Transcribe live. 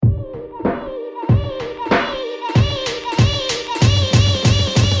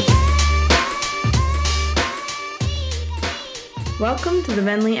Welcome to the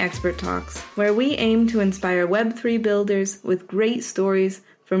Venly Expert Talks, where we aim to inspire Web3 builders with great stories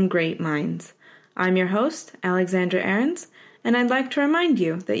from great minds. I'm your host, Alexandra Ahrens, and I'd like to remind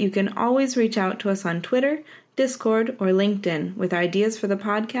you that you can always reach out to us on Twitter, Discord, or LinkedIn with ideas for the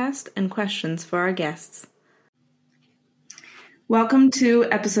podcast and questions for our guests. Welcome to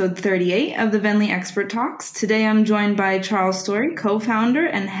episode 38 of the Venly Expert Talks. Today I'm joined by Charles Story, co-founder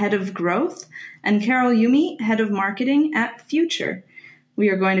and head of growth, and Carol Yumi, head of marketing at Future. We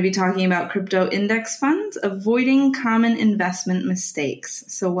are going to be talking about crypto index funds, avoiding common investment mistakes.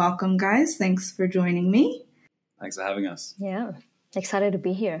 So welcome, guys. Thanks for joining me. Thanks for having us. Yeah, excited to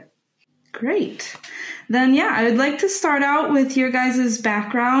be here. Great. Then, I would like to start out with your guys'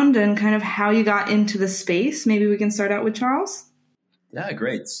 background and kind of how you got into the space. Maybe we can start out with Charles. Yeah,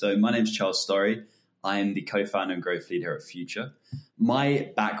 great. So my name's Charles Story. I'm the co-founder and growth leader at Future.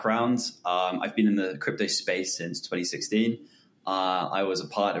 My background, I've been in the crypto space since 2016. I was a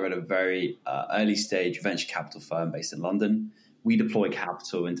partner at a very early stage venture capital firm based in London. We deploy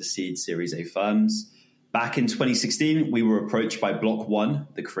capital into seed Series A firms. Back in 2016, we were approached by Block One,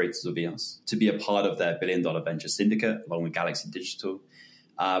 the creators of EOS, to be a part of their billion-dollar venture syndicate along with Galaxy Digital.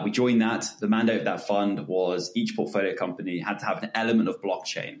 We joined that. The mandate of that fund was each portfolio company had to have an element of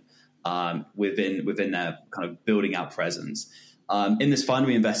blockchain within their kind of building out presence. In this fund,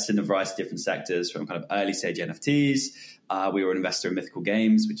 we invested in a variety of different sectors from kind of early stage NFTs. We were an investor in Mythical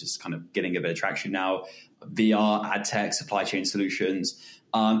Games, which is kind of getting a bit of traction now, VR, ad tech, supply chain solutions,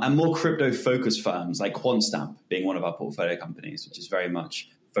 and more crypto focused firms like QuantStamp being one of our portfolio companies, which is very much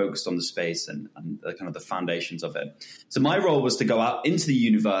focused on the space and the kind of the foundations of it. So my role was to go out into the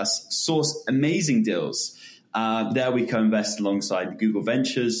universe, source amazing deals. There we co-invest alongside Google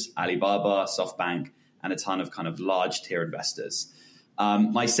Ventures, Alibaba, SoftBank, and a ton of kind of large tier investors.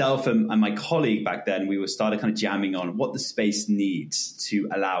 Myself and my colleague back then, we started kind of jamming on what the space needs to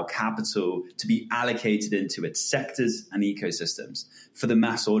allow capital to be allocated into its sectors and ecosystems for the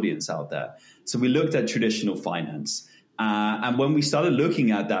mass audience out there. So we looked at traditional finance. And when we started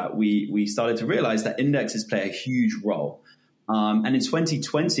looking at that, we started to realize that indexes play a huge role. And in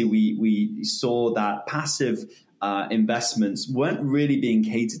 2020, we saw that passive investments weren't really being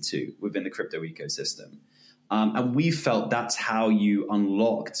catered to within the crypto ecosystem. And we felt that's how you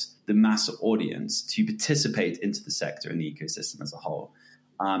unlocked the mass audience to participate into the sector and the ecosystem as a whole.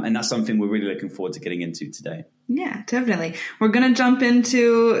 And that's something we're really looking forward to getting into today. Yeah, definitely. We're going to jump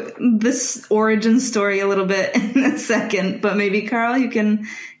into this origin story a little bit in a second, but maybe Carol, you can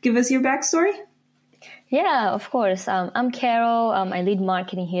give us your backstory? Yeah, of course. I'm Carol. I lead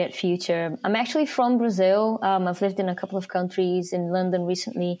marketing here at Future. I'm actually from Brazil. I've lived in a couple of countries, in London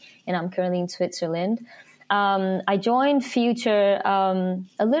recently, and I'm currently in Switzerland. I joined Future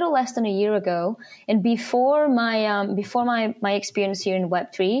a little less than a year ago, and before my experience here in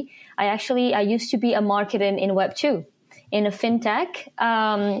Web3, I used to be a marketer in Web2, in a fintech,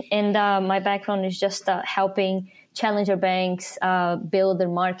 and my background is just helping challenger banks build their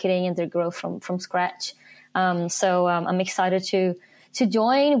marketing and their growth from scratch. So I'm excited to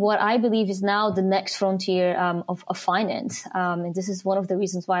join what I believe is now the next frontier of finance. And this is one of the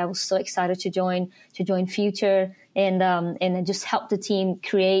reasons why I was so excited to join Future and just help the team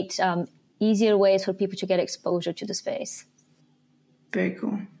create easier ways for people to get exposure to the space. Very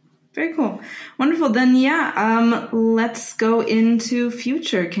cool. Very cool. Wonderful. Then, let's go into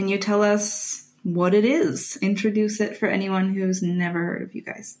Future. Can you tell us what it is? Introduce it for anyone who's never heard of you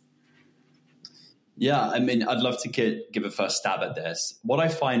guys. Yeah, I mean, I'd love to give a first stab at this. What I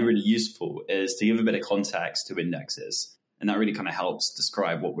find really useful is to give a bit of context to indexes, and that really kind of helps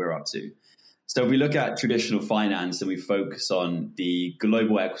describe what we're up to. So if we look at traditional finance and we focus on the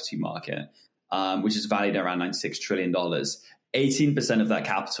global equity market, which is valued at around $96 trillion, 18% of that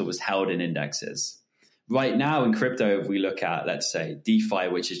capital was held in indexes. Right now in crypto, if we look at, let's say, DeFi,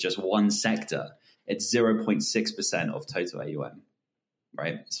 which is just one sector, it's 0.6% of total AUM,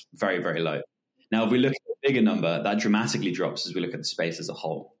 right? It's very, very low. Now, if we look at a bigger number, that dramatically drops as we look at the space as a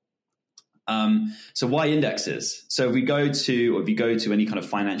whole. So why indexes? So if you go to any kind of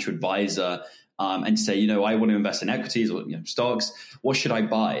financial advisor and say, I want to invest in equities or stocks, what should I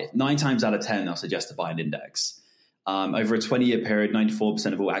buy? 9 times out of 10, they'll suggest to buy an index. Over a 20-year period,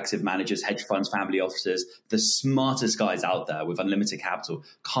 94% of all active managers, hedge funds, family offices, the smartest guys out there with unlimited capital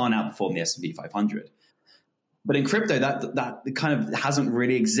can't outperform the S&P 500. But in crypto, that kind of hasn't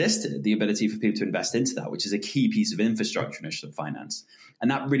really existed, the ability for people to invest into that, which is a key piece of infrastructure in finance. And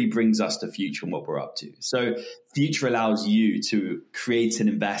that really brings us to Future and what we're up to. So Future allows you to create and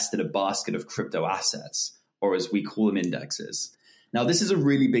invest in a basket of crypto assets, or as we call them, indexes. Now, this is a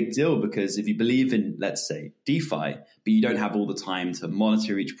really big deal because if you believe in, let's say, DeFi, but you don't have all the time to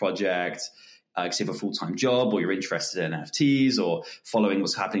monitor each project, because you have a full-time job, or you're interested in NFTs or following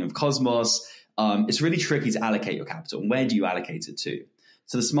what's happening with Cosmos, it's really tricky to allocate your capital. And where do you allocate it to?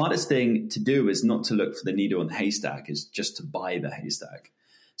 So the smartest thing to do is not to look for the needle in the haystack, is just to buy the haystack.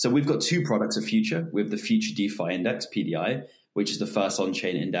 So we've got two products of Future. We have the Future DeFi Index, PDI, which is the first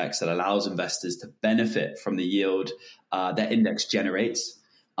on-chain index that allows investors to benefit from the yield that index generates,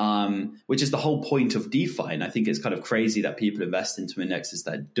 which is the whole point of DeFi. And I think it's kind of crazy that people invest into indexes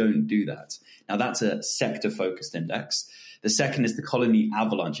that don't do that. Now, that's a sector-focused index. The second is the Colony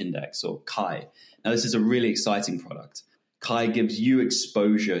Avalanche Index, or KAI. Now, this is a really exciting product. KAI gives you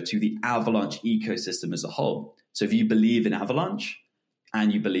exposure to the Avalanche ecosystem as a whole. So if you believe in Avalanche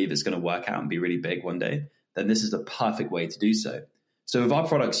and you believe it's going to work out and be really big one day, then this is the perfect way to do so. So with our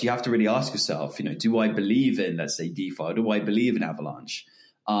products, you have to really ask yourself, do I believe in, let's say, DeFi, or do I believe in Avalanche?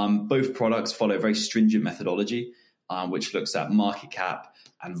 Both products follow a very stringent methodology, which looks at market cap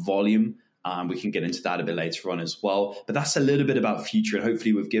and volume. We can get into that a bit later on as well. But that's a little bit about Future, and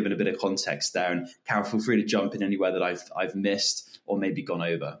hopefully we've given a bit of context there. And Carol, feel free to jump in anywhere that I've missed or maybe gone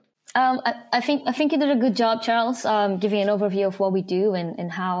over. I think you did a good job, Charles, giving an overview of what we do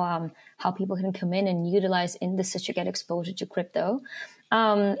and how people can come in and utilize indices to get exposure to crypto.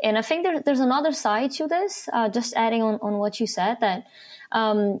 And I think there's another side to this, just adding on what you said, that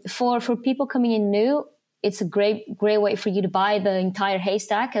for people coming in new, it's a great way for you to buy the entire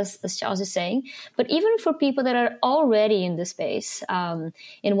haystack, as Charles is saying. But even for people that are already in the space and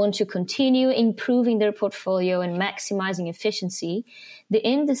want to continue improving their portfolio and maximizing efficiency, the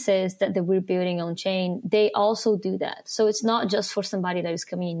indices that we're building on chain, they also do that. So it's not just for somebody that is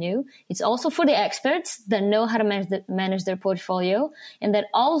coming in new. It's also for the experts that know how to manage their portfolio, and that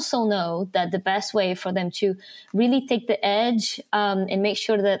also know that the best way for them to really take the edge and make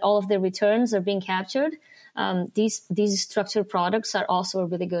sure that all of their returns are being captured, these structured products are also a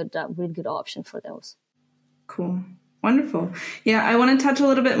really good option for those. Cool. Wonderful. Yeah, I want to touch a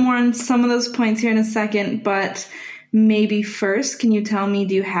little bit more on some of those points here in a second, but maybe first, can you tell me,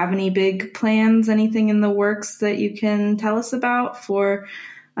 do you have any big plans, anything in the works that you can tell us about for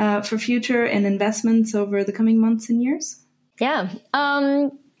Future and investments over the coming months and years? Yeah.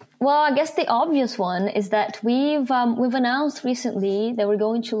 Well, I guess the obvious one is that we've announced recently that we're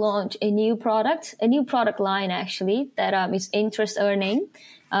going to launch a new product line, actually, that is interest earning.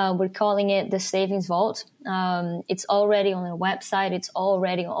 We're calling it the Savings Vault. It's already on our website. It's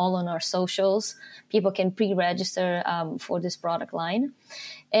already all on our socials. People can pre-register for this product line.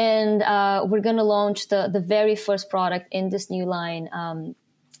 And we're going to launch the very first product in this new line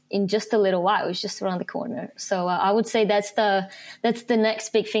in just a little while. It's just around the corner. So I would say that's the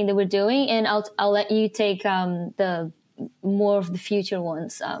next big thing that we're doing. And I'll let you take the more of the future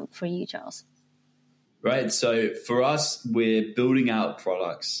ones for you, Charles. Right. So for us, we're building out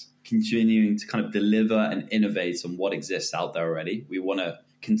products, continuing to kind of deliver and innovate on what exists out there already. We want to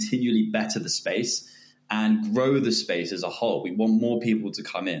continually better the space and grow the space as a whole. We want more people to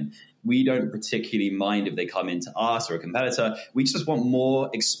come in. We don't particularly mind if they come into us or a competitor. We just want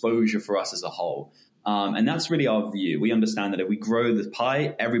more exposure for us as a whole. And that's really our view. We understand that if we grow the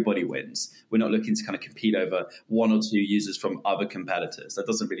pie, everybody wins. We're not looking to kind of compete over one or two users from other competitors. That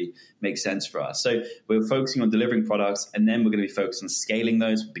doesn't really make sense for us. So we're focusing on delivering products, and then we're going to be focused on scaling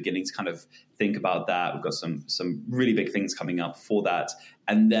those, beginning to kind of think about that. We've got some really big things coming up for that.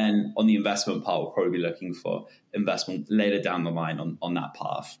 And then on the investment part, we'll probably be looking for investment later down the line on that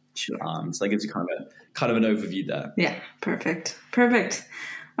path. Sure. So that gives you kind of an overview there. Yeah, perfect.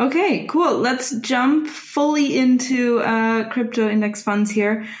 Okay, cool. Let's jump fully into crypto index funds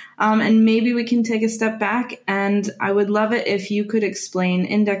here. And maybe we can take a step back, and I would love it if you could explain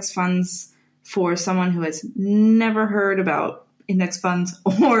index funds for someone who has never heard about index funds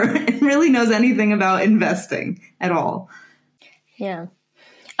or really knows anything about investing at all. Yeah.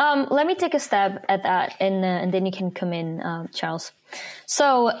 Let me take a stab at that, and then you can come in, Charles.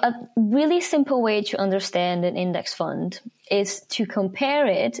 So a really simple way to understand an index fund is to compare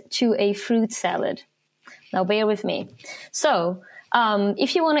it to a fruit salad. Now, bear with me. So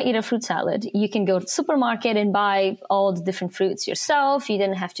if you want to eat a fruit salad, you can go to the supermarket and buy all the different fruits yourself. You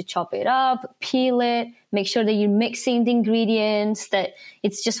then have to chop it up, peel it, make sure that you're mixing the ingredients, that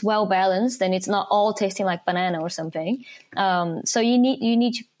it's just well balanced and it's not all tasting like banana or something. So you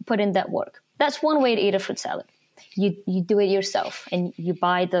need to put in that work. That's one way to eat a fruit salad. You do it yourself and you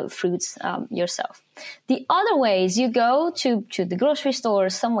buy the fruits yourself. The other way is you go to the grocery store or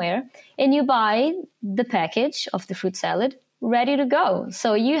somewhere and you buy the package of the fruit salad. ready to go.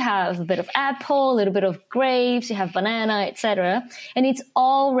 So you have a bit of apple, a little bit of grapes, you have banana, etc. And it's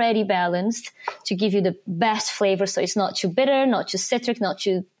already balanced to give you the best flavor. So it's not too bitter, not too citric, not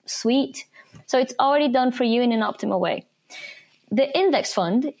too sweet. So it's already done for you in an optimal way. The index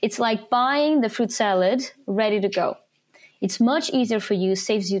fund, it's like buying the fruit salad ready to go. It's much easier for you,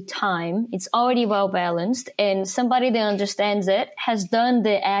 saves you time. It's already well balanced, and somebody that understands it has done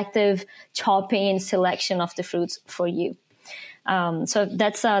the active chopping and selection of the fruits for you. So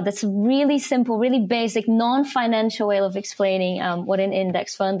that's a really simple, really basic, non-financial way of explaining what an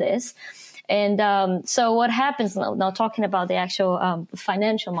index fund is. And so what happens now talking about the actual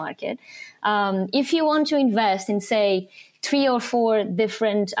financial market, if you want to invest in, say, 3 or 4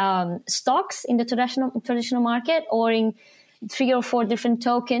 different stocks in the traditional market, or in 3 or 4 different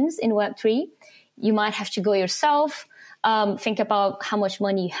tokens in Web3, you might have to go yourself. Think about how much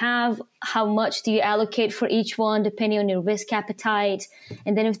money you have, how much do you allocate for each one, depending on your risk appetite.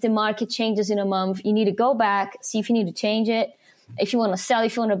 And then if the market changes in a month, you need to go back, see if you need to change it. If you want to sell,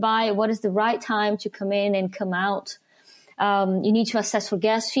 if you want to buy, what is the right time to come in and come out? You need to assess for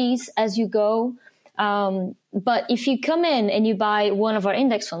gas fees as you go. But if you come in and you buy one of our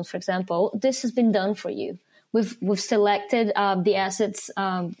index funds, for example, this has been done for you. We've selected the assets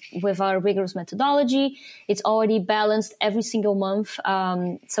with our rigorous methodology. It's already balanced every single month.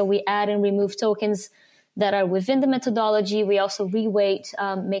 So we add and remove tokens that are within the methodology. We also reweight,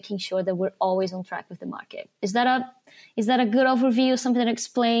 making sure that we're always on track with the market. Is that a good overview, something that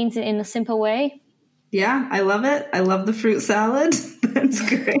explains it in a simple way? Yeah, I love it. I love the fruit salad. That's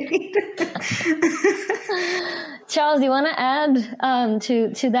great. Charles, do you want to add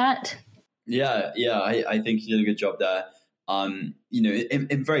to that? Yeah, I think you did a good job there.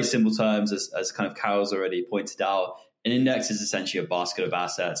 In very simple terms, as kind of Carol's already pointed out, an index is essentially a basket of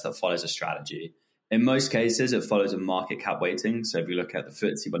assets that follows a strategy. In most cases, it follows a market cap weighting. So if you look at the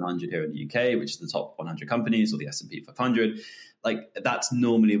FTSE 100 here in the UK, which is the top 100 companies, or the S&P 500, like that's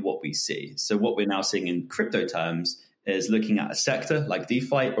normally what we see. So what we're now seeing in crypto terms is looking at a sector like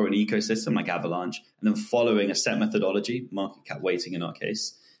DeFi or an ecosystem like Avalanche, and then following a set methodology, market cap weighting in our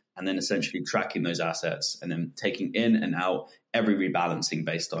case, and then essentially tracking those assets and then taking in and out every rebalancing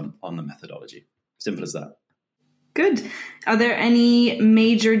based on the methodology. Simple as that. Good. Are there any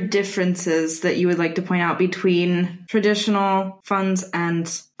major differences that you would like to point out between traditional funds and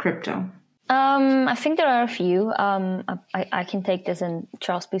crypto? I think there are a few. I can take this, and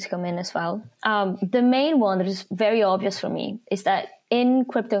Charles, please come in as well. The main one that is very obvious for me is that in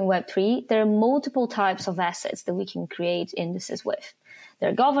crypto and Web3, there are multiple types of assets that we can create indices with. There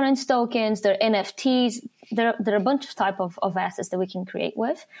are governance tokens, there are NFTs, there are a bunch of type of assets that we can create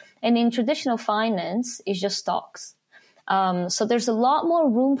with. And in traditional finance, it's just stocks. So there's a lot more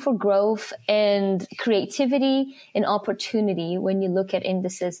room for growth and creativity and opportunity when you look at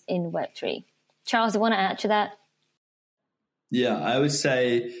indices in Web3. Charles, do you want to add to that? Yeah, I would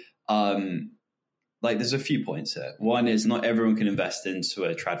say there's a few points here. One is not everyone can invest into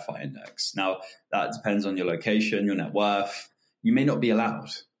a TradFi index. Now, that depends on your location, your net worth. You may not be allowed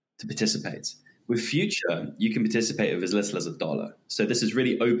to participate. With Future, you can participate with as little as $1. So this is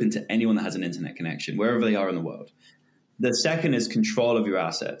really open to anyone that has an internet connection, wherever they are in the world. The second is control of your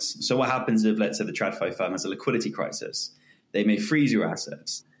assets. So what happens if, let's say, the TradFi firm has a liquidity crisis? They may freeze your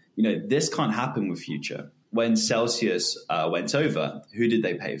assets. This can't happen with Future. When Celsius went over, who did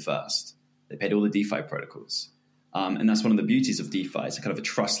they pay first? They paid all the DeFi protocols. And that's one of the beauties of DeFi. It's a kind of a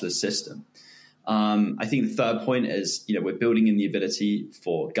trustless system. I think the third point is, we're building in the ability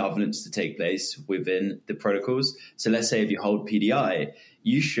for governance to take place within the protocols. So let's say if you hold PDI,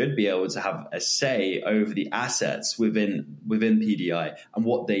 you should be able to have a say over the assets within PDI and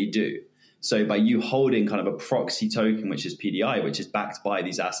what they do. So by you holding kind of a proxy token, which is PDI, which is backed by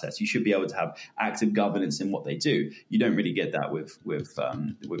these assets, you should be able to have active governance in what they do. You don't really get that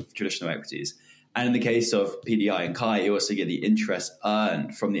with traditional equities. And in the case of PDI and Kai, you also get the interest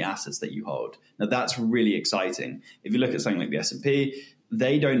earned from the assets that you hold. Now, that's really exciting. If you look at something like the S&P,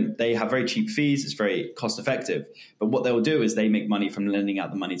 they have very cheap fees. It's very cost effective. But what they'll do is they make money from lending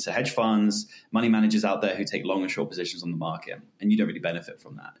out the money to hedge funds, money managers out there who take long and short positions on the market. And you don't really benefit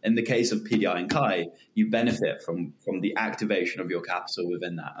from that. In the case of PDI and Kai, you benefit from the activation of your capital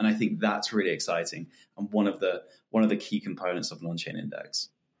within that. And I think that's really exciting and one of the key components of an on-chain index.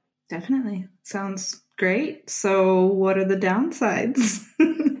 Definitely. Sounds great. So what are the downsides?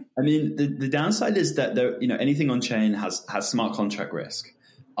 I mean, the downside is that anything on chain has smart contract risk.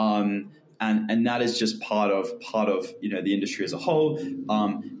 And And that is just part of the industry as a whole.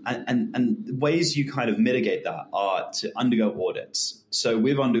 And ways you kind of mitigate that are to undergo audits. So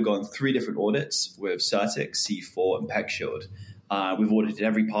we've undergone 3 different audits with Certic, C4, and PeckShield. We've audited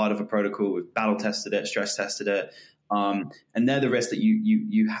every part of a protocol. We've battle tested it, stress tested it. And they're the risks that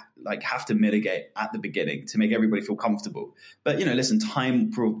you have to mitigate at the beginning to make everybody feel comfortable. But, listen,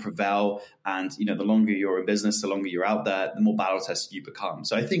 time will prevail. And, the longer you're in business, the longer you're out there, the more battle tested you become.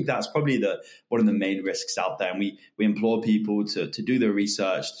 So I think that's probably one of the main risks out there. And we implore people to do their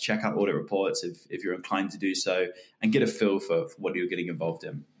research, to check out audit reports if you're inclined to do so, and get a feel for what you're getting involved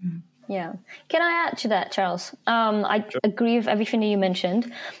in. Mm-hmm. Yeah. Can I add to that, Charles? I agree with everything that you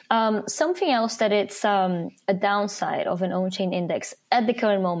mentioned. Something else that it's a downside of an on-chain index at the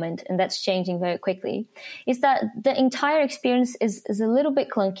current moment, and that's changing very quickly, is that the entire experience is a little bit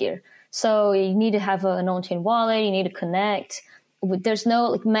clunkier. So you need to have an on-chain wallet, you need to connect. There's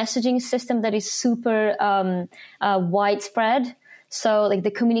no messaging system that is super widespread. So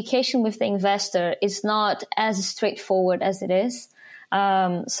the communication with the investor is not as straightforward as it is.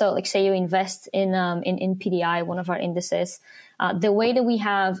 So say you invest in PDI, one of our indices, the way that we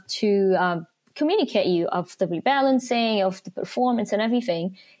have to communicate you of the rebalancing, of the performance and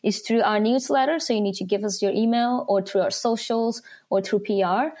everything is through our newsletter. So you need to give us your email, or through our socials, or through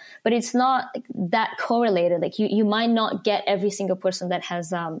PR, but it's not that correlated. You might not get every single person that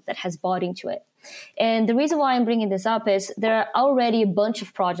has bought into it. And the reason why I'm bringing this up is there are already a bunch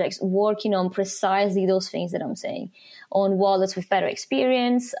of projects working on precisely those things that I'm saying, on wallets with better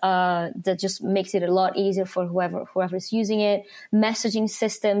experience, that just makes it a lot easier for whoever is using it, messaging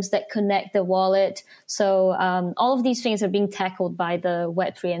systems that connect the wallet. So all of these things are being tackled by the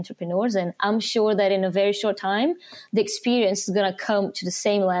Web3 entrepreneurs. And I'm sure that in a very short time, the experience is going to come to the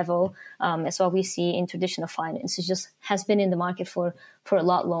same level as what we see in traditional finance. It just has been in the market for a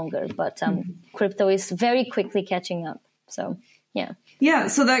lot longer, but crypto is very quickly catching up. So, yeah. Yeah,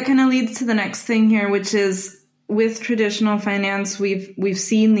 so that kind of leads to the next thing here, which is with traditional finance, we've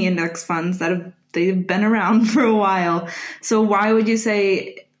seen the index funds they've been around for a while. So why would you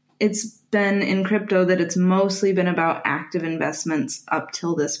say it's been in crypto that it's mostly been about active investments up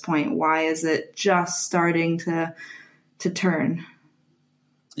till this point? Why is it just starting to turn?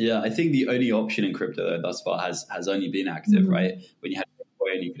 Yeah, I think the only option in crypto thus far has only been active, right? When you had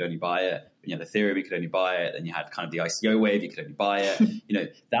Bitcoin, you could only buy it. When you had Ethereum, you could only buy it. Then you had kind of the ICO wave, you could only buy it.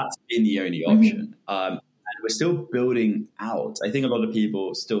 That's been the only option. And we're still building out. I think a lot of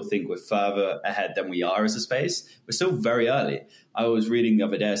people still think we're further ahead than we are as a space. We're still very early. I was reading the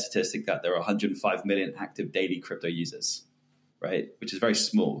other day a statistic that there are 105 million active daily crypto users, right? Which is very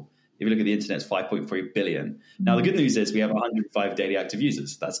small. If you look at the internet, it's 5.3 billion. Now, the good news is we have 105 daily active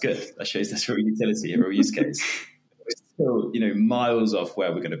users. That's good. That shows there's real utility, a real use case. We're still, miles off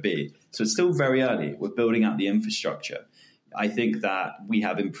where we're going to be. So it's still very early. We're building out the infrastructure. I think that we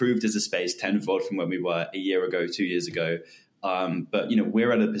have improved as a space tenfold from when we were a year ago, 2 years ago. But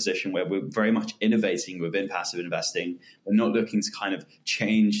we're at a position where we're very much innovating within passive investing. We're not looking to kind of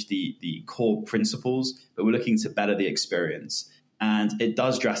change the core principles, but we're looking to better the experience. And it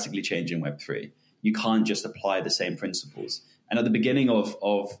does drastically change in Web3. You can't just apply the same principles. And at the beginning of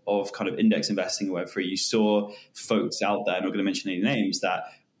kind of index investing in Web3, you saw folks out there, I'm not going to mention any names, that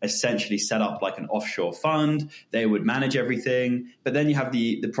essentially set up like an offshore fund. They would manage everything. But then you have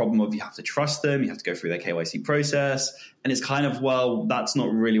the problem of you have to trust them. You have to go through their KYC process. And it's kind of, well, that's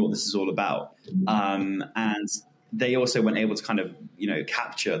not really what this is all about. And they also weren't able to kind of,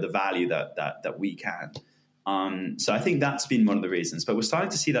 capture the value that we can. So I think that's been one of the reasons. But we're starting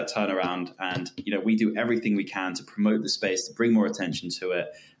to see that turnaround. And, we do everything we can to promote the space, to bring more attention to it.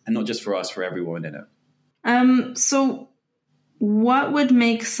 And not just for us, for everyone in it. So what would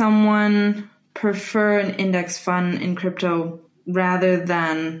make someone prefer an index fund in crypto rather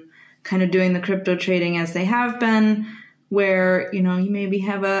than kind of doing the crypto trading as they have been, where, you maybe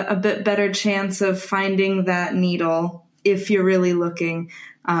have a bit better chance of finding that needle if you're really looking,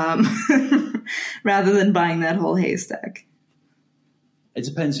 rather than buying that whole haystack? It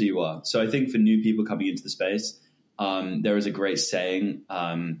depends who you are. So I think for new people coming into the space, there is a great saying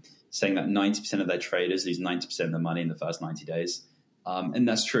that 90% of their traders lose 90% of their money in the first 90 days. And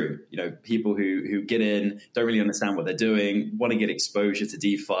that's true. People who get in, don't really understand what they're doing, want to get exposure to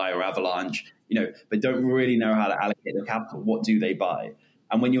DeFi or Avalanche, but don't really know how to allocate their capital. What do they buy?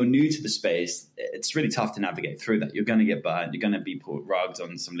 And when you're new to the space, it's really tough to navigate through that. You're going to get burned. You're going to be rugged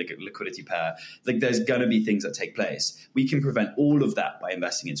on some liquidity pair. There's going to be things that take place. We can prevent all of that by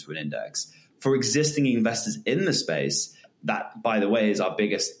investing into an index. For existing investors in the space, that, by the way, is our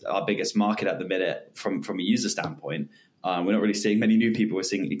biggest market at the minute from a user standpoint. we're not really seeing many new people. We're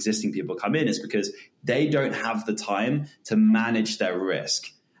seeing existing people come in. Is because they don't have the time to manage their risk.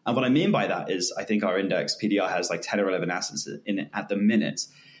 And what I mean by that is I think our index PDR has like 10 or 11 assets in it at the minute.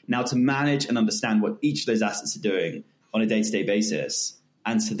 Now, to manage and understand what each of those assets are doing on a day-to-day basis,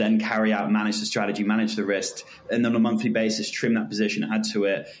 and to then carry out, manage the strategy, manage the risk, and on a monthly basis, trim that position, add to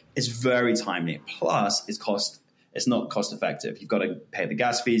it, is very timely. Plus, it's not cost effective. You've got to pay the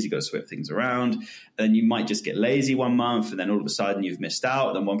gas fees, you've got to swap things around, and then you might just get lazy one month, and then all of a sudden you've missed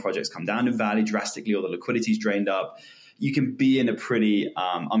out, then one project's come down in value drastically, or the liquidity's drained up. You can be in a pretty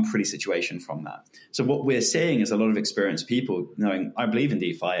unpretty situation from that. So what we're seeing is a lot of experienced people knowing, I believe in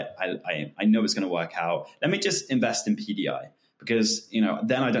DeFi, I know it's going to work out. Let me just invest in PDI. Because,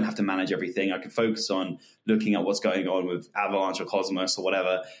 then I don't have to manage everything. I can focus on looking at what's going on with Avalanche or Cosmos or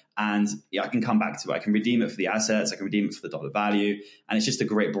whatever. And I can come back to it. I can redeem it for the assets. I can redeem it for the dollar value. And it's just a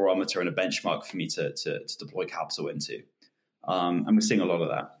great barometer and a benchmark for me to deploy capital into. And we're seeing a lot of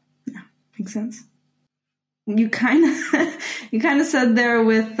that. Yeah, makes sense. You kind of said there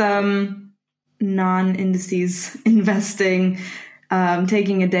with non-indices investing,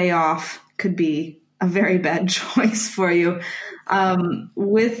 taking a day off could be a very bad choice for you.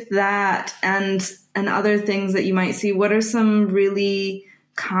 With that and other things that you might see, what are some really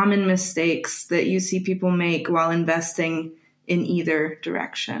common mistakes that you see people make while investing in either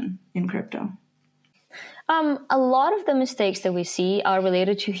direction in crypto? A lot of the mistakes that we see are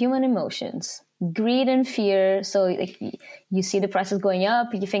related to human emotions. Greed and fear. So like you see the prices going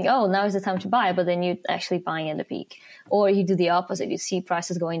up, you think, oh, now is the time to buy, but then you're actually buying at the peak. Or you do the opposite. You see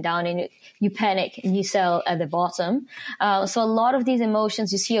prices going down and you panic and you sell at the bottom. So a lot of these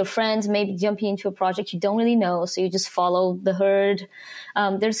emotions, you see your friends maybe jumping into a project you don't really know, so you just follow the herd.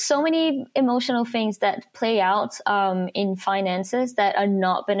 There's so many emotional things that play out in finances that are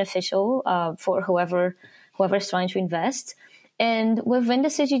not beneficial for whoever's trying to invest. And with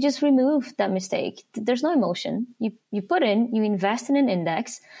indices, you just remove that mistake. There's no emotion. You invest in an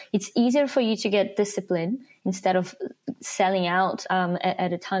index. It's easier for you to get discipline instead of selling out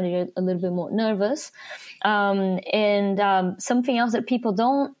at a time you're a little bit more nervous. And something else that people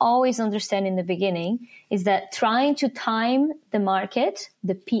don't always understand in the beginning is that trying to time the market,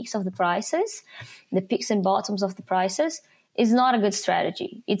 the peaks of the prices, the peaks and bottoms of the prices, is not a good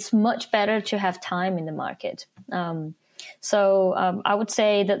strategy. It's much better to have time in the market. So I would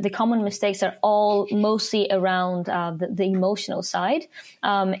say that the common mistakes are all mostly around the emotional side,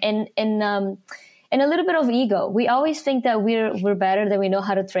 and a little bit of ego. We always think that we're better, that we know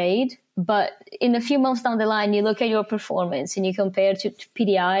how to trade, but in a few months down the line, you look at your performance and you compare to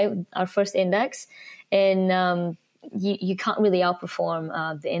PDI, our first index, and you can't really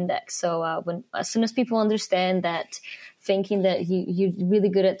outperform the index. So as soon as people understand that, thinking that you're really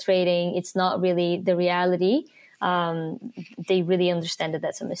good at trading, it's not really the reality. They really understand that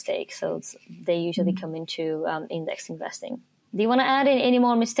that's a mistake. So they usually come into index investing. Do you want to add any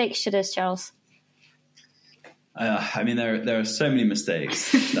more mistakes to this, Charles? I mean, there are so many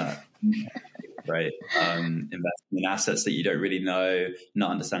mistakes that, right? Investing in assets that you don't really know,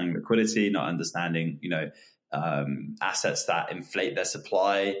 not understanding liquidity, not understanding, assets that inflate their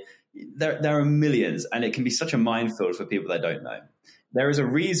supply. There are millions, and it can be such a minefield for people that don't know. There is a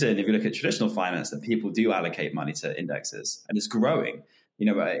reason, if you look at traditional finance, that people do allocate money to indexes, and it's growing.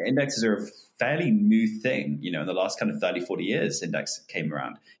 Indexes are a fairly new thing. In the last kind of 30, 40 years, index came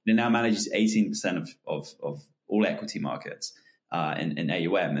around. It now manages 18% of all equity markets in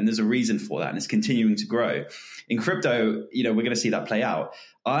AUM. And there's a reason for that, and it's continuing to grow. In crypto, we're going to see that play out.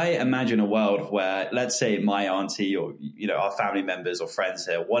 I imagine a world where, let's say, my auntie or our family members or friends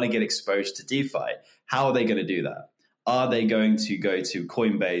here want to get exposed to DeFi. How are they going to do that? Are they going to go to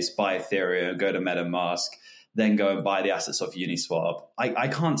Coinbase, buy Ethereum, go to MetaMask, then go and buy the assets of Uniswap? I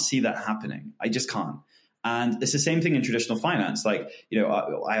can't see that happening. I just can't. And it's the same thing in traditional finance. Like,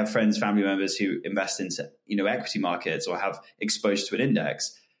 I have friends, family members who invest into, equity markets or have exposure to an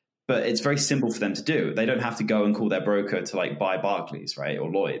index, but it's very simple for them to do. They don't have to go and call their broker to buy Barclays, right? Or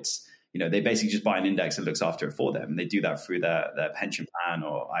Lloyd's. They basically just buy an index and looks after it for them. And they do that through their pension plan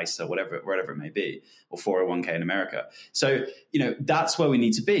or ISA, whatever it may be, or 401k in America. So, that's where we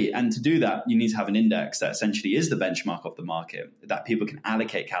need to be. And to do that, you need to have an index that essentially is the benchmark of the market that people can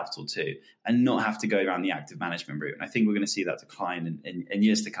allocate capital to and not have to go down the active management route. And I think we're going to see that decline in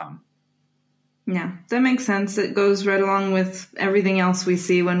years to come. Yeah, that makes sense. It goes right along with everything else we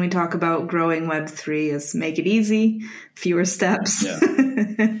see when we talk about growing Web3 is make it easy, fewer steps. Yeah,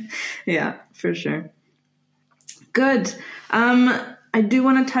 yeah, for sure. Good. I do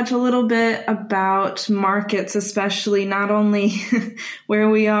want to touch a little bit about markets, especially not only where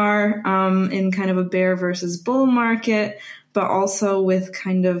we are in kind of a bear versus bull market, but also with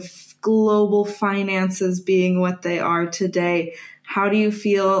kind of global finances being what they are today. How do you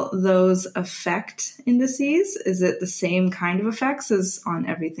feel those affect indices? Is it the same kind of effects as on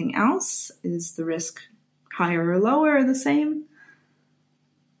everything else? Is the risk higher or lower or the same?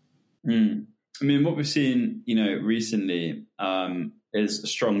 I mean, what we've seen, recently is a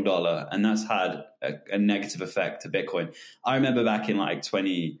strong dollar, and that's had a negative effect to Bitcoin. I remember back in like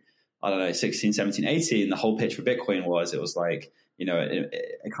 16, 17, 18, the whole pitch for Bitcoin was, it was like,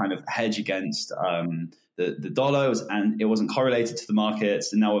 a kind of hedge against the dollar, and it wasn't correlated to the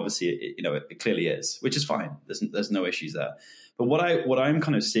markets. And now obviously, it clearly is, which is fine. There's no issues there. But what I'm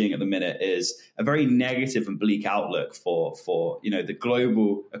kind of seeing at the minute is a very negative and bleak outlook for the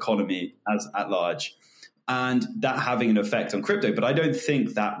global economy at large, and that having an effect on crypto. But I don't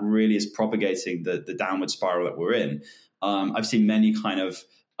think that really is propagating the downward spiral that we're in. I've seen many kind of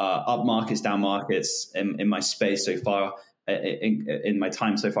up markets, down markets in my space so far, in my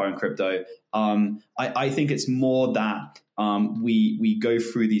time so far in crypto. I think it's more that we go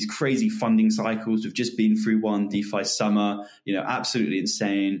through these crazy funding cycles. We've just been through one, DeFi summer, absolutely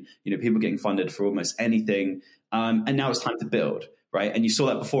insane. People getting funded for almost anything. And now it's time to build, right? And you saw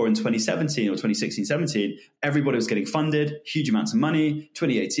that before in 2017 or 2016, 17, everybody was getting funded, huge amounts of money.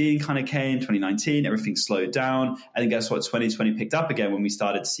 2018 kind of came, 2019, everything slowed down. And then guess what? 2020 picked up again when we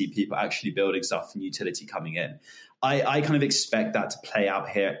started to see people actually building stuff and utility coming in. I kind of expect that to play out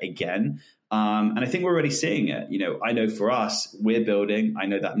here again. And I think we're already seeing it. I know for us, we're building. I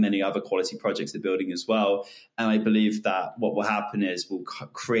know that many other quality projects are building as well. And I believe that what will happen is we'll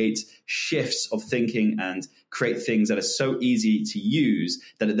create shifts of thinking and create things that are so easy to use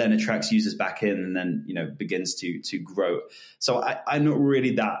that it then attracts users back in and then, begins to grow. So I'm not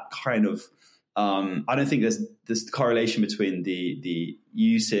really that kind of, I don't think there's this correlation between the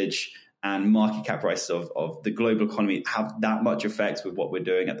usage and market cap prices of the global economy have that much effect with what we're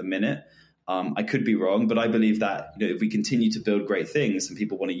doing at the minute. I could be wrong, but I believe that if we continue to build great things and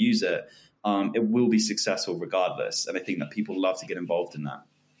people want to use it, it will be successful regardless. And I think that people love to get involved in that.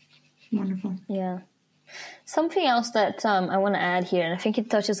 Wonderful. Yeah. Something else that I want to add here, and I think it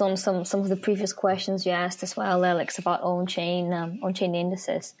touches on some of the previous questions you asked as well, Alex, about on-chain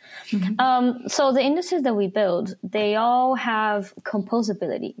indices. Mm-hmm. So the indices that we build, they all have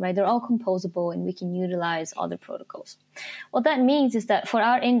composability, right? They're all composable, and we can utilize other protocols. What that means is that for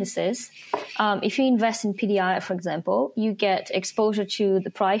our indices, if you invest in PDI, for example, you get exposure to the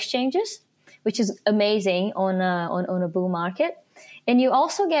price changes, which is amazing on a bull market. And you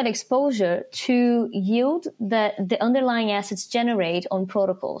also get exposure to yield that the underlying assets generate on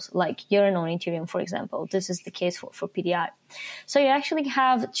protocols like Yearn on Ethereum, for example. This is the case for PDI. So you actually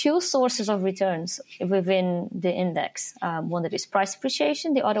have two sources of returns within the index. One that is price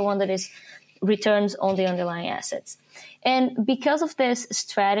appreciation, the other one that is returns on the underlying assets. And because of this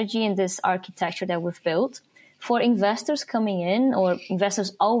strategy and this architecture that we've built, for investors coming in or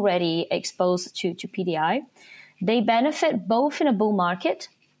investors already exposed to PDI, they benefit both in a bull market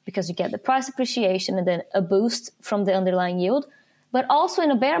because you get the price appreciation and then a boost from the underlying yield, but also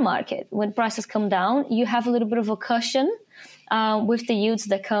in a bear market. When prices come down, you have a little bit of a cushion with the yields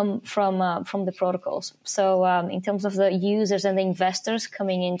that come from the protocols. So in terms of the users and the investors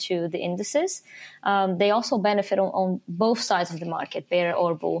coming into the indices, they also benefit on both sides of the market, bear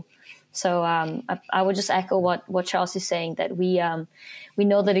or bull. So I would just echo what Charles is saying, that we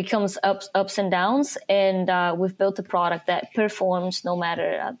know that it comes ups and downs, and we've built a product that performs no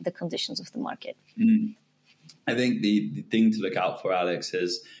matter the conditions of the market. I think the thing to look out for, Alex,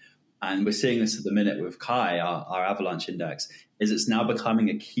 is, and we're seeing this at the minute with Kai, our Avalanche index, is it's now becoming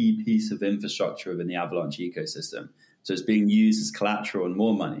a key piece of infrastructure within the Avalanche ecosystem. So it's being used as collateral and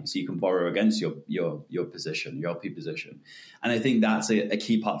more money, so you can borrow against your position, your LP position. And I think that's a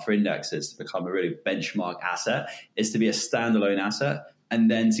key part for indexes to become a really benchmark asset, is to be a standalone asset and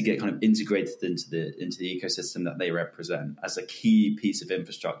then to get kind of integrated into the ecosystem that they represent as a key piece of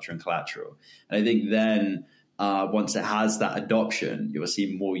infrastructure and collateral. And I think then once it has that adoption, you will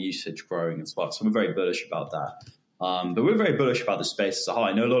see more usage growing as well. So we're very bullish about that. But we're very bullish about the space as a whole.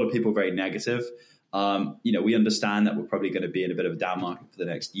 I know a lot of people are very negative. We understand that we're probably going to be in a bit of a down market for the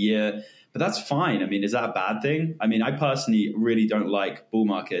next year, but that's fine. I mean, is that a bad thing? I mean, I personally really don't like bull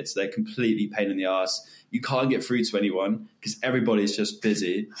markets. They're completely pain in the ass. You can't get through to anyone because everybody's just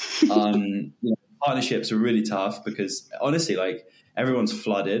busy. Partnerships are really tough because honestly, like, everyone's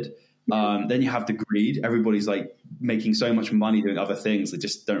flooded. Then you have the greed. Everybody's like making so much money doing other things. They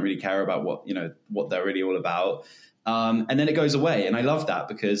just don't really care about what they're really all about. And then it goes away. And I love that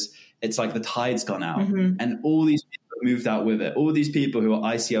because it's like the tide's gone out and all these people have moved out with it. All these people who are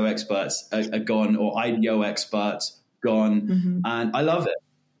ICO experts are gone, or IDO experts gone. And I love it.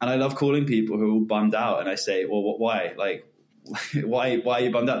 And I love calling people who are all bummed out. And I say, well, why? Like, why are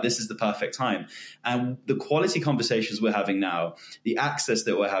you bummed out? This is the perfect time. And the quality conversations we're having now, the access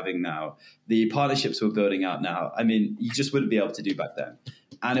that we're having now, the partnerships we're building out now, I mean, you just wouldn't be able to do back then.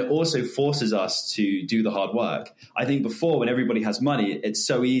 And it also forces us to do the hard work. I think before, when everybody has money, it's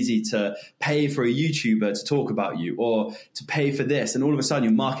so easy to pay for a YouTuber to talk about you, or to pay for this. And all of a sudden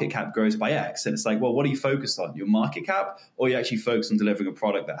your market cap grows by X. And it's like, well, what are you focused on? Your market cap, or you actually focus on delivering a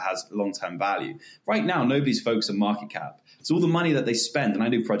product that has long-term value? Right now, nobody's focused on market cap. So all the money that they spend, and I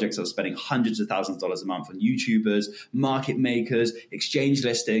do projects that are spending hundreds of thousands of dollars a month on YouTubers, market makers, exchange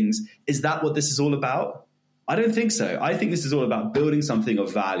listings. Is that what this is all about? I don't think so. I think this is all about building something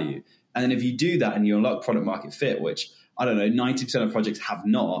of value. And then if you do that and you unlock product market fit, which I don't know, 90% of projects have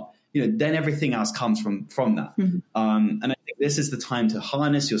not, then everything else comes from that. And I think this is the time to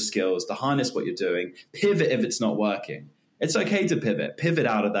harness your skills, to harness what you're doing, pivot if it's not working. It's okay to pivot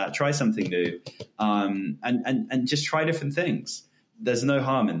out of that, try something new, and just try different things. There's no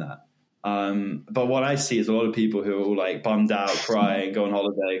harm in that. But what I see is a lot of people who are all like bummed out, crying, go on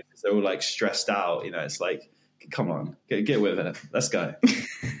holiday because they're all like stressed out. It's like, come on, get with it. Let's go.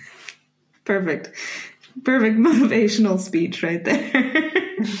 Perfect motivational speech right there.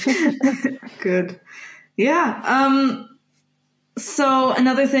 Good. Yeah. So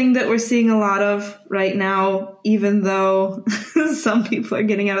another thing that we're seeing a lot of right now, even though some people are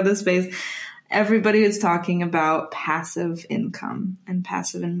getting out of this space, everybody is talking about passive income and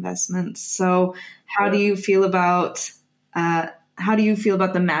passive investments. So how do you feel about the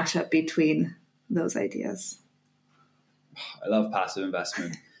matchup between those ideas? I love passive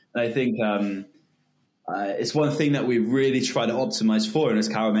investment. And I think it's one thing that we really try to optimize for. And as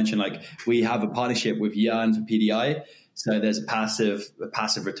Carol mentioned, like we have a partnership with Yearn for PDI. So there's a passive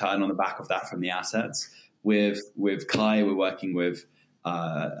return on the back of that from the assets. With Kai, we're working with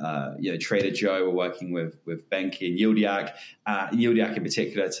Trader Joe, we're working with Benki and Yieldiac in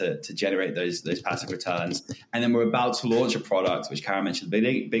particular to generate those passive returns. And then we're about to launch a product, which Karen mentioned at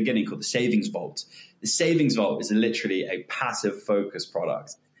the beginning, called the Savings Vault. The Savings Vault is literally a passive focused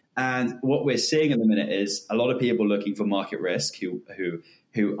product. And what we're seeing in the minute is a lot of people looking for market risk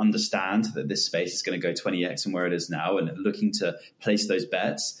who understand that this space is going to go 20x from where it is now and looking to place those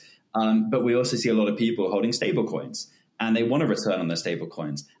bets. But we also see a lot of people holding stable coins. And they want to return on their stable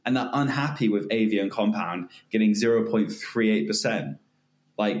coins. And they're unhappy with AV and Compound getting 0.38%.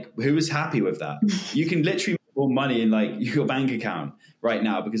 Like, who is happy with that? You can literally make more money in like your bank account right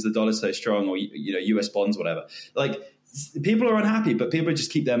now because the dollar's so strong, or US bonds, whatever. Like, people are unhappy, but people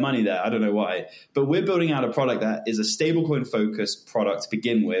just keep their money there. I don't know why. But we're building out a product that is a stablecoin focused product to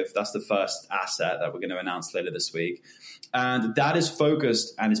begin with. That's the first asset that we're going to announce later this week. And that is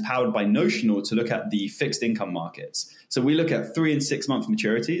focused and is powered by Notional to look at the fixed income markets. So we look at 3 and 6 month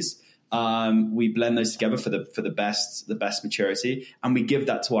maturities. We blend those together for the best maturity, and we give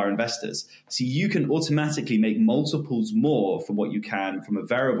that to our investors. So you can automatically make multiples more from what you can from a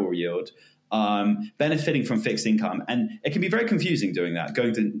variable yield, benefiting from fixed income. And it can be very confusing doing that,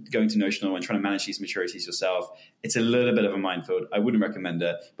 going to Notional and trying to manage these maturities yourself. It's a little bit of a minefield. I wouldn't recommend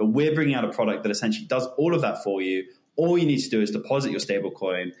it. But we're bringing out a product that essentially does all of that for you. All you need to do is deposit your stable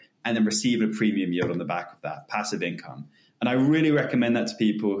coin and then receive a premium yield on the back of that, passive income. And I really recommend that to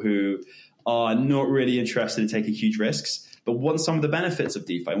people who are not really interested in taking huge risks, but want some of the benefits of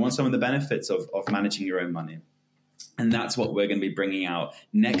DeFi, want some of the benefits of managing your own money. And that's what we're going to be bringing out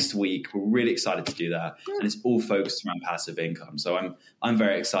next week. We're really excited to do that. And it's all focused around passive income. So I'm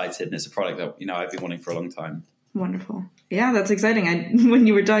very excited. And it's a product that, I've been wanting for a long time. Wonderful. Yeah, that's exciting. When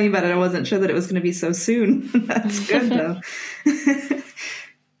you were talking about it, I wasn't sure that it was going to be so soon. That's good though.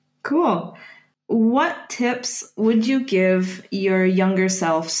 Cool. What tips would you give your younger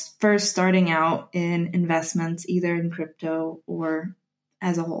self first starting out in investments, either in crypto or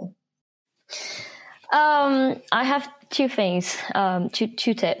as a whole? I have two things,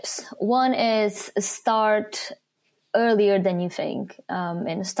 two tips. One is start earlier than you think,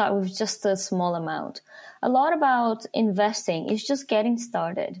 and start with just a small amount. A lot about investing is just getting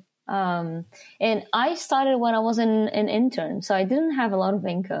started. And I started when I was an intern, so I didn't have a lot of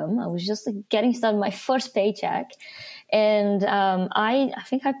income. I was just getting started, my first paycheck. And I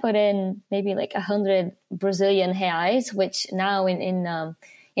think I put in maybe like 100 Brazilian reais, which now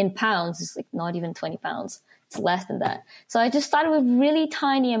in pounds is like not even 20 pounds. It's less than that. So I just started with really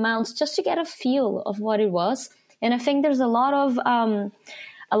tiny amounts just to get a feel of what it was. And I think there's a lot of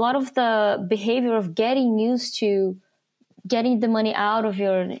a lot of the behavior of getting used to getting the money out of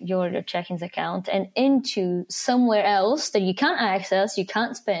your checkings account and into somewhere else that you can't access, you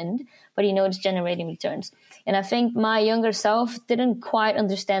can't spend, but you know it's generating returns. And I think my younger self didn't quite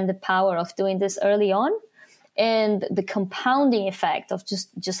understand the power of doing this early on, and the compounding effect of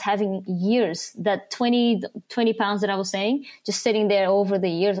just having years, that 20 pounds that I was saying, just sitting there over the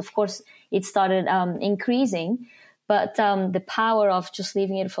years. Of course, it started increasing, but the power of just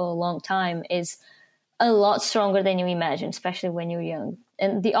leaving it for a long time is a lot stronger than you imagine, especially when you're young.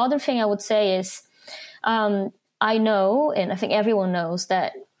 And the other thing I would say is, I know, and I think everyone knows,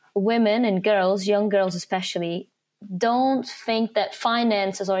 that women and girls, young girls especially, don't think that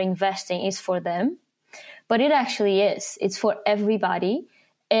finances or investing is for them. But it actually is. It's for everybody.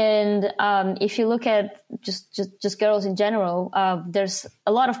 And if you look at just girls in general, there's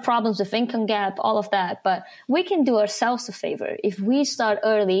a lot of problems with income gap, all of that. But we can do ourselves a favor if we start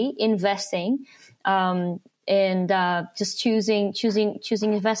early investing and just choosing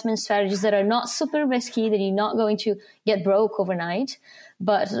investment strategies that are not super risky, that you're not going to get broke overnight.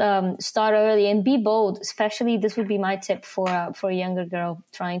 But start early and be bold. Especially, this would be my tip for a younger girl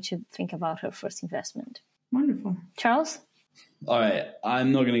trying to think about her first investment. Wonderful. Charles? All right.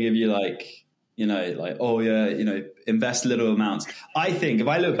 I'm not going to give you invest little amounts. I think if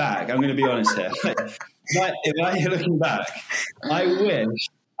I look back, I'm going to be honest here. if I looking back, I wish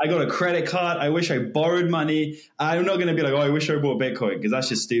I got a credit card. I wish I borrowed money. I'm not going to be like, I wish I bought Bitcoin, because that's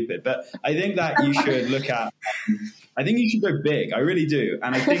just stupid. But I think that you should look at, I think you should go big. I really do.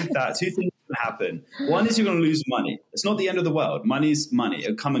 And I think that two things can happen. One is you're going to lose money. It's not the end of the world. Money's money.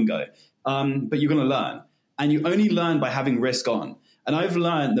 It'll come and go. But you're going to learn. And you only learn by having risk on. And I've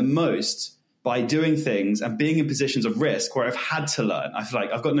learned the most by doing things and being in positions of risk where I've had to learn. I feel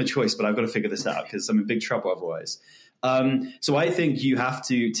like I've got no choice, but I've got to figure this out because I'm in big trouble otherwise. So I think you have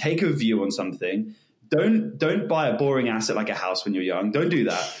to take a view on something. Don't buy a boring asset like a house when you're young. Don't do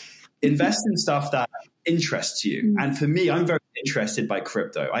that. Invest in stuff that interests you. And for me, I'm very interested by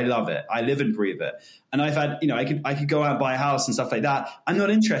crypto. I love it. I live and breathe it. And I've had, I could go out and buy a house and stuff like that. I'm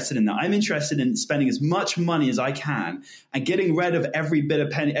not interested in that. I'm interested in spending as much money as I can and getting rid of every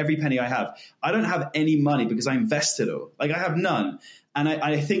penny I have. I don't have any money because I invested it all. Like, I have none. And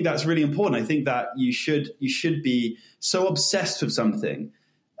I think that's really important. I think that you should be so obsessed with something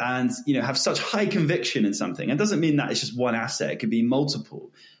and, have such high conviction in something. It doesn't mean that it's just one asset. It could be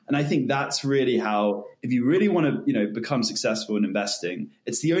multiple. And I think that's really how, if you really want to, become successful in investing,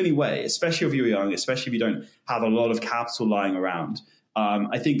 it's the only way, especially if you're young, especially if you don't have a lot of capital lying around.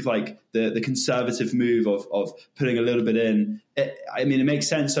 I think like the conservative move of putting a little bit in, it makes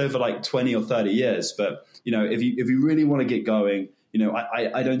sense over like 20 or 30 years. But, if you really want to get going,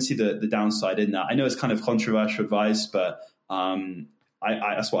 I don't see the downside in that. I know it's kind of controversial advice, but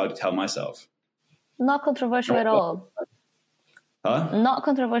that's what I would tell myself. Not controversial at all. Huh? Not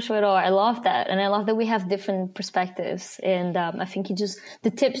controversial at all. I love that. And I love that we have different perspectives. And I think the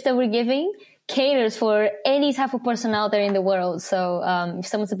tips that we're giving caters for any type of person out there in the world. So if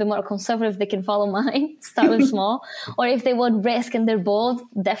someone's a bit more conservative, they can follow mine, start with small. Or if they want risk and they're bold,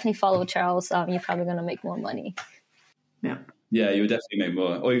 definitely follow Charles. You're probably going to make more money. Yeah. Yeah, you would definitely make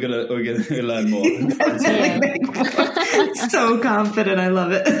more, or you're gonna learn more. So confident, I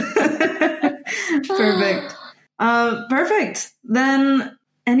love it. Perfect. Perfect. Then,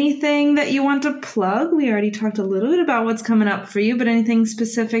 anything that you want to plug? We already talked a little bit about what's coming up for you, but anything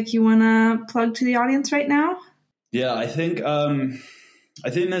specific you want to plug to the audience right now? Yeah, I think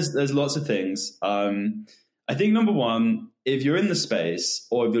there's lots of things. I think number one, if you're in the space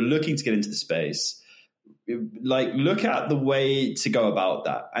or if you're looking to get into the space, look at the way to go about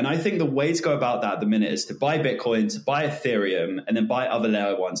that. And I think the way to go about that at the minute is to buy Bitcoin, to buy Ethereum, and then buy other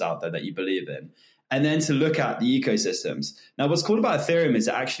layer ones out there that you believe in. And then to look at the ecosystems. Now, what's cool about Ethereum is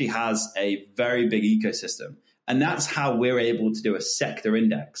it actually has a very big ecosystem. And that's how we're able to do a sector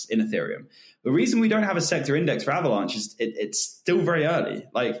index in Ethereum. The reason we don't have a sector index for Avalanche is it's still very early.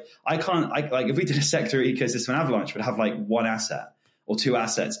 If we did a sector ecosystem in Avalanche, we'd have like one asset or two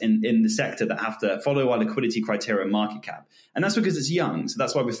assets in the sector that have to follow our liquidity criteria and market cap. And that's because it's young. So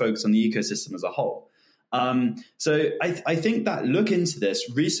that's why we focus on the ecosystem as a whole. So I think that look into this,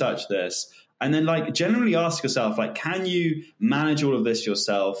 research this, and then generally ask yourself, can you manage all of this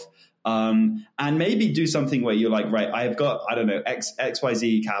yourself? And maybe do something where you're like, right, I've got,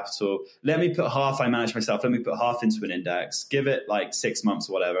 XYZ capital. Let me put half, I manage myself. Let me put half into an index, give it 6 months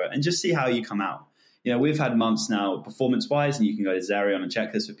or whatever, and just see how you come out. We've had months now performance-wise, and you can go to Zerion and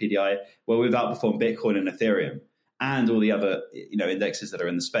check this with PDI, where we've outperformed Bitcoin and Ethereum. and all the other, indexes that are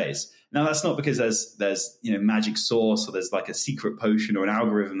in the space. Now, that's not because there's magic sauce or there's like a secret potion or an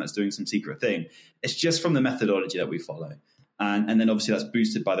algorithm that's doing some secret thing. It's just from the methodology that we follow. And then obviously that's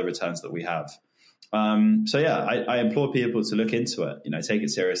boosted by the returns that we have. I implore people to look into it, take it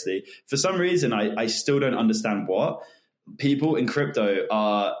seriously. For some reason, I still don't understand what people in crypto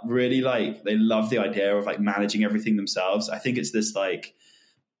are really like. They love the idea of like managing everything themselves. I think it's this like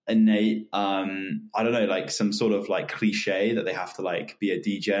innate, I don't know, like some sort of like cliche that they have to like be a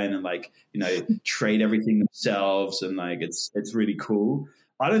degen and like, trade everything themselves. And like, it's really cool.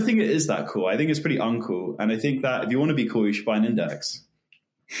 I don't think it is that cool. I think it's pretty uncool. And I think that if you want to be cool, you should buy an index.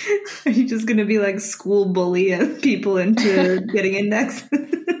 Are you just going to be like school bully people into getting index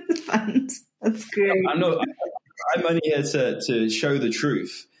funds? That's great. I'm only here to show the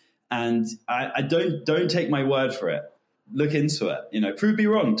truth. And I don't take my word for it. Look into it. Prove me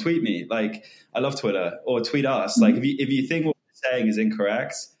wrong. Tweet me. Like, I love Twitter, or tweet us. Like, if you think what we're saying is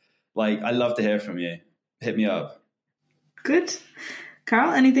incorrect, like, I love to hear from you. Hit me up. Good.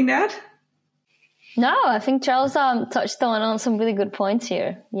 Carl, anything to add? No, I think Charles touched on some really good points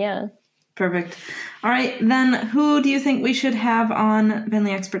here. Yeah. Perfect. All right, then who do you think we should have on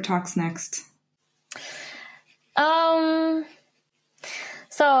Venly Expert Talks next?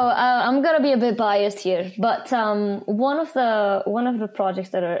 So I'm gonna be a bit biased here, but one of the projects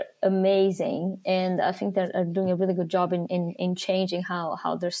that are amazing, and I think that are doing a really good job in changing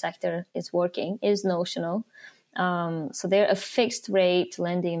how their sector is working, is Notional. So they're a fixed rate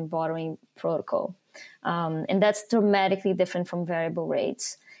lending and borrowing protocol, and that's dramatically different from variable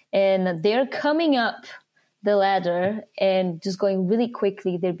rates. And they're coming up the ladder and just going really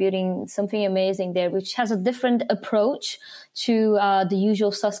quickly. They're building something amazing there, which has a different approach to the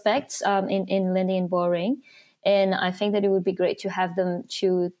usual suspects in lending and borrowing. And I think that it would be great to have them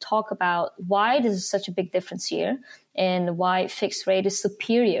to talk about why this is such a big difference here and why fixed rate is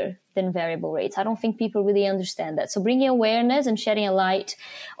superior than variable rates. I don't think people really understand that. So bringing awareness and shedding a light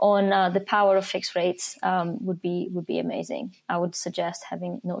on the power of fixed rates would be amazing. I would suggest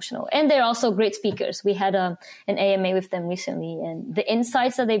having Notional. And they're also great speakers. We had an AMA with them recently, and the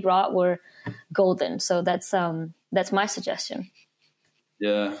insights that they brought were golden. So that's my suggestion.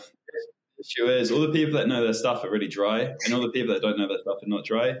 Yeah. Sure is. All the people that know their stuff are really dry, and all the people that don't know their stuff are not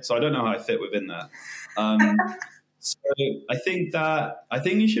dry. So I don't know how I fit within that. So I think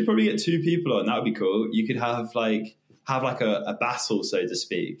you should probably get two people on. That would be cool. You could have a battle, so to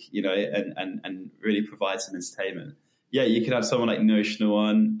speak, and really provide some entertainment. Yeah, you could have someone like Notional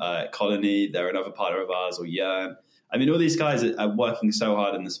on, Colony. They're another partner of ours, or Yearn. I mean, all these guys are working so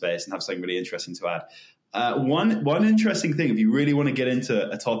hard in the space and have something really interesting to add. One interesting thing, if you really want to get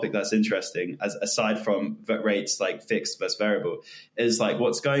into a topic that's interesting, aside from rates like fixed versus variable, is like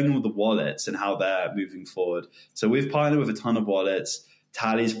what's going on with the wallets and how they're moving forward. So we've partnered with a ton of wallets.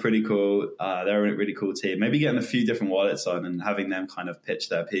 Tally's pretty cool. They're a really cool team. Maybe getting a few different wallets on and having them kind of pitch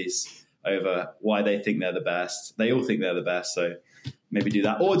their piece over why they think they're the best. They all think they're the best, so maybe do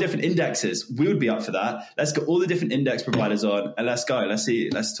that. Or different indexes. We would be up for that. Let's get all the different index providers on and let's go.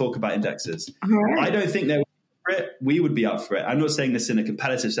 Let's talk about indexes. Right. I don't think they would be for it. We would be up for it. I'm not saying this in a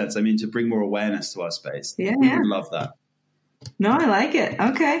competitive sense. I mean, to bring more awareness to our space. Yeah. We would love that. No, I like it.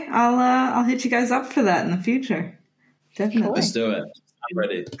 Okay. I'll hit you guys up for that in the future. Definitely. Let's do it. I'm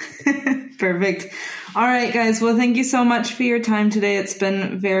ready. Perfect. All right, guys. Well, thank you so much for your time today. It's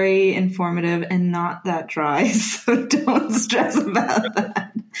been very informative and not that dry, so don't stress about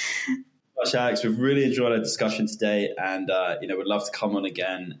that. Alex, we've really enjoyed our discussion today, and we'd love to come on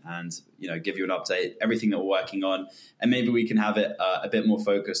again and give you an update, everything that we're working on, and maybe we can have it a bit more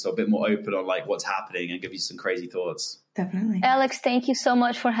focused or a bit more open on like what's happening and give you some crazy thoughts. Definitely. Alex, thank you so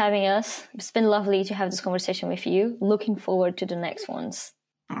much for having us. It's been lovely to have this conversation with you. Looking forward to the next ones.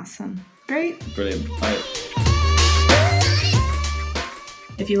 Awesome. Great. Brilliant. Bye.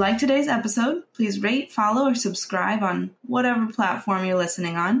 If you like today's episode, please rate, follow, or subscribe on whatever platform you're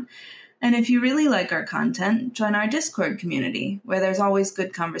listening on. And if you really like our content, join our Discord community, where there's always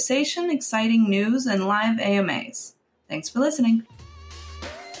good conversation, exciting news, and live AMAs. Thanks for listening.